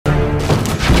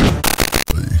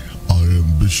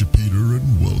Bishop Peter,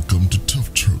 and welcome to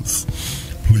Tough Truth.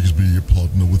 Please be a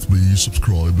partner with me,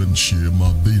 subscribe and share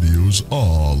my videos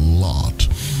a lot.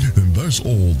 And that's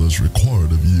all that's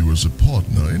required of you as a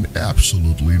partner, and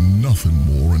absolutely nothing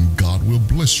more, and God will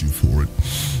bless you for it,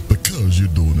 because you're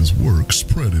doing His work,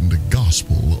 spreading the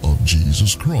gospel of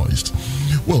Jesus Christ.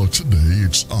 Well, today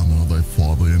it's Honor Thy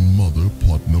Father and Mother,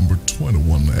 part number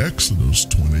 21, Exodus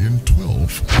 20 and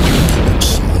 12. It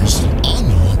says,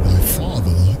 Honor thy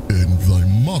father and thy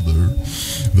mother,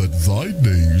 that thy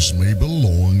days may be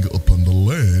long upon the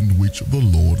land which the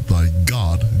Lord thy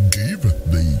God giveth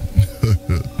thee.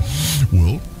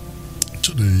 Well,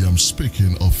 today I'm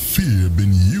speaking of fear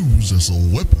being used as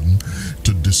a weapon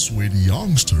to dissuade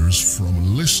youngsters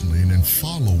from listening and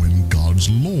following God's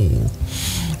law.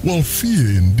 Well,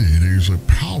 fear indeed is a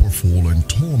powerful and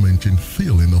tormenting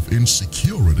feeling of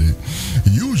insecurity,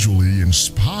 usually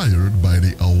inspired by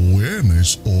the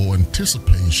awareness or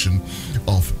anticipation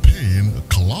of pain,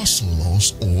 colossal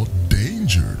loss, or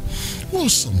danger. Well,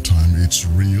 sometimes it's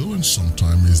real and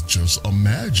sometimes it's just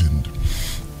imagined.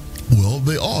 Well,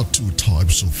 there are two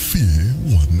types of fear.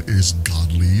 One is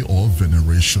godly or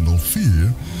venerational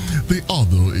fear. The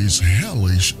other is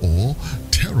hellish or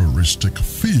terroristic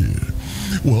fear.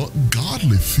 Well,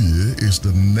 godly fear is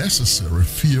the necessary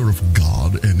fear of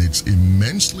God, and it's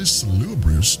immensely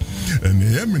salubrious and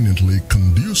eminently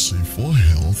conducive for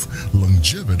health,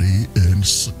 longevity, and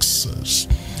success.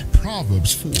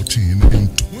 Proverbs 14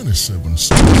 and 27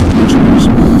 says,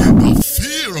 the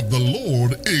fear of the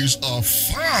Lord is a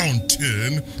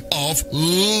fountain of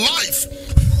life,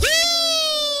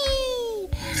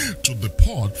 to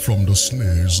depart from the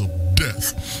snares of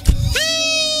death.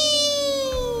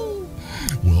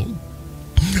 Well,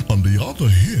 on the other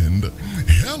hand,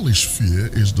 hellish fear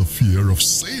is the fear of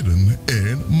Satan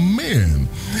and man.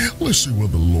 Let's see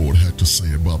what the Lord had to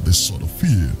say about this sort of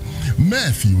fear.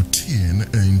 Matthew 10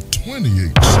 and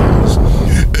 28 says,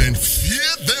 and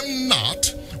fear them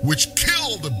not which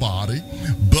kill the body,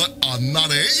 but are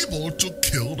not able to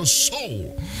kill the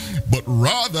soul, but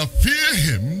rather fear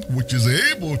him which is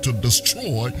able to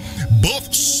destroy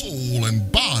both soul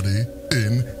and body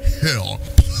in hell.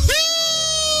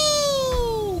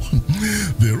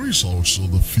 There is also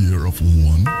the fear of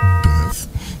 1, death,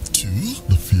 2,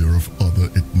 the fear of other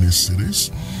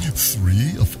ethnicities,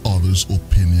 3, of others'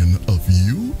 opinion of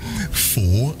you,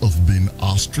 4, of being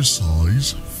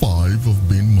ostracized, 5, of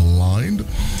being maligned,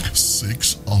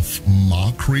 6, of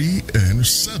mockery, and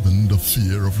 7, the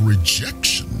fear of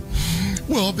rejection.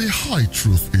 Well, the high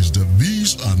truth is that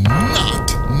these are not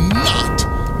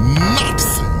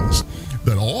things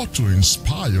that ought to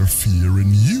inspire fear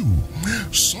in you.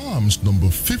 Psalms number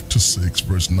 56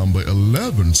 verse number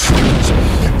 11 says,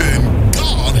 in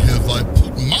God have I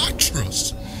put my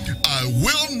trust. I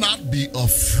will not be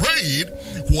afraid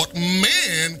what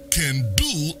man can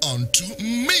do unto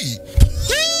me.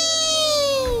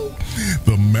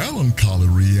 The melancholy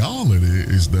reality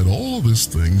is that all these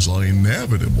things are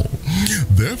inevitable.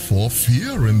 Therefore,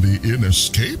 fearing the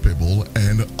inescapable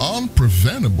and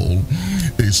unpreventable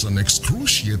is an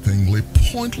excruciatingly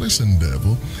pointless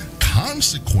endeavor,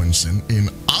 consequencing in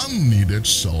unneeded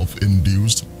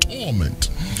self-induced torment.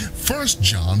 1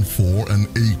 John 4 and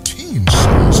 18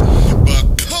 says,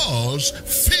 because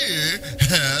fear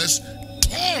has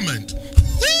torment.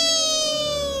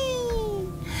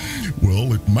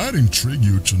 Well, it might intrigue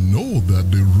you to know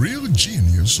that the real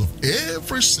genius of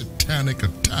every satanic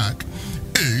attack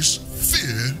is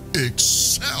fear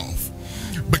itself.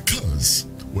 Because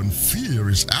when fear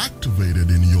is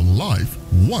activated in your life,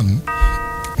 1,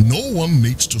 no one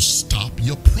needs to stop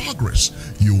your progress.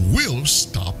 You will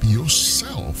stop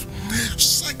yourself.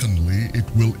 Secondly, it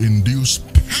will induce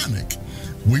panic,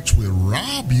 which will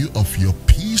rob you of your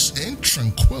peace and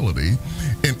tranquility,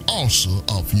 and also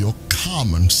of your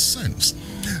common sense.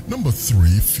 Number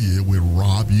 3, fear will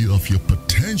rob you of your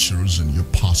potentials and your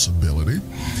possibility.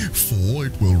 4,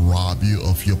 it will rob you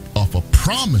of a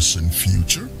promising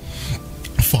future.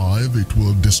 5, it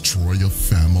will destroy your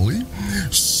family.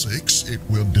 6, it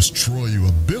will destroy your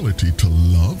ability to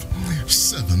love.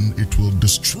 7, it will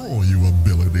destroy your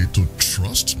ability to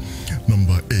trust.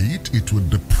 Number 8, it will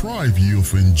deprive you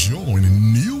of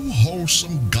enjoying new,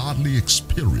 wholesome, godly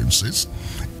experiences.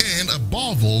 And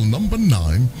above all, number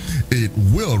 9, it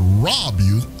will rob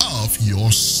you of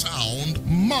your sound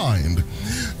mind.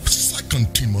 2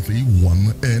 Timothy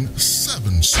 1 and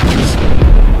 7 says,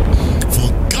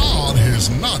 for God has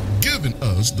not given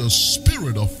us the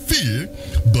spirit of fear,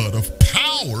 but of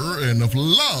power and of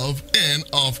love and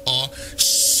of a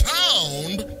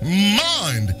sound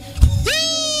mind.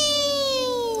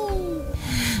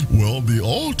 Well, the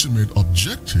ultimate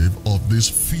objective of these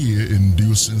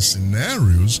fear-inducing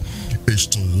scenarios is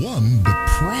to, one,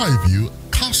 deprive you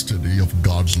custody of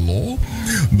God's law.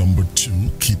 Number two,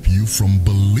 keep you from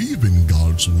believing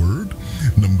God's word.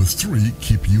 Number three,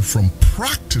 keep you from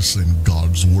practicing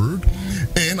God's word.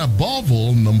 And above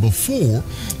all, number four,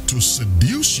 to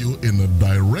seduce you in a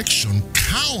direction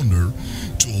counter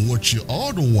to what you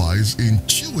otherwise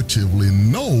intuitively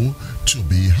know to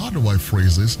be, how do I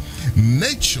phrase this,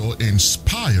 nature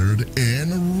inspired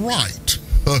and right.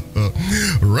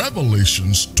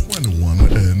 Revelations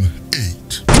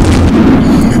 21:8.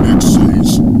 It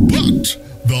says, but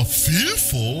the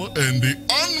fearful and the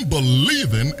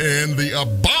unbelieving and the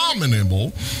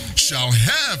abominable shall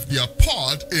have their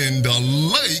part in the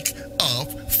lake of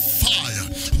fire.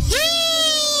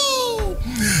 Woo!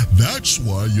 That's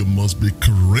why you must be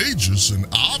courageous and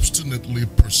obstinately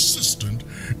persistent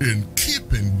in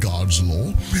keeping God's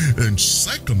law. And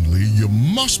secondly, you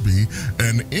must be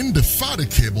an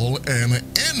indefatigable and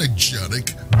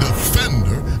energetic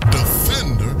defender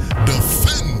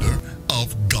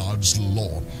of God's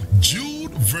law.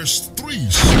 Jude verse 3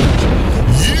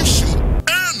 says, ye should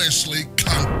earnestly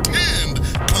contend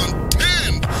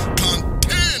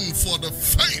for the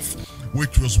faith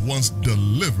which was once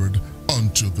delivered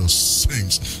unto the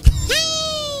saints.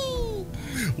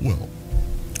 Well,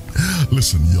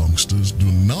 listen, youngsters, do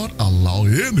not allow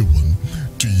anyone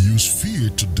to use fear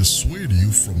to dissuade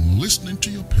you from listening to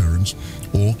your parents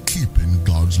or keeping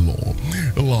God's law.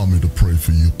 Allow me to pray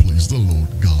for you, please. The Lord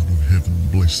God of heaven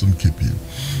bless and keep you.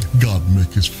 God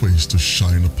make his face to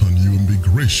shine upon you and be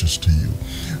gracious to you.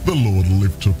 The Lord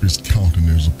lift up his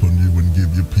countenance upon you and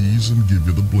give you peace and give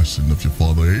you the blessing of your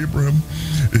father Abraham.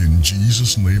 In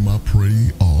Jesus' name I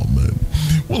pray, amen.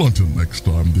 Well, until next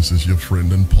time, this is your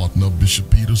friend and partner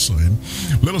Bishop Peter saying,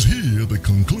 let us hear the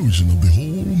conclusion of the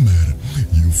whole matter.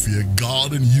 You fear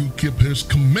God and you keep his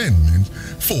commandments,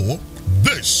 for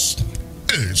this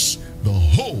is the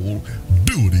whole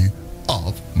duty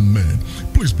of man.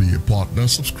 Please be a partner,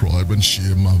 subscribe, and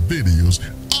share my videos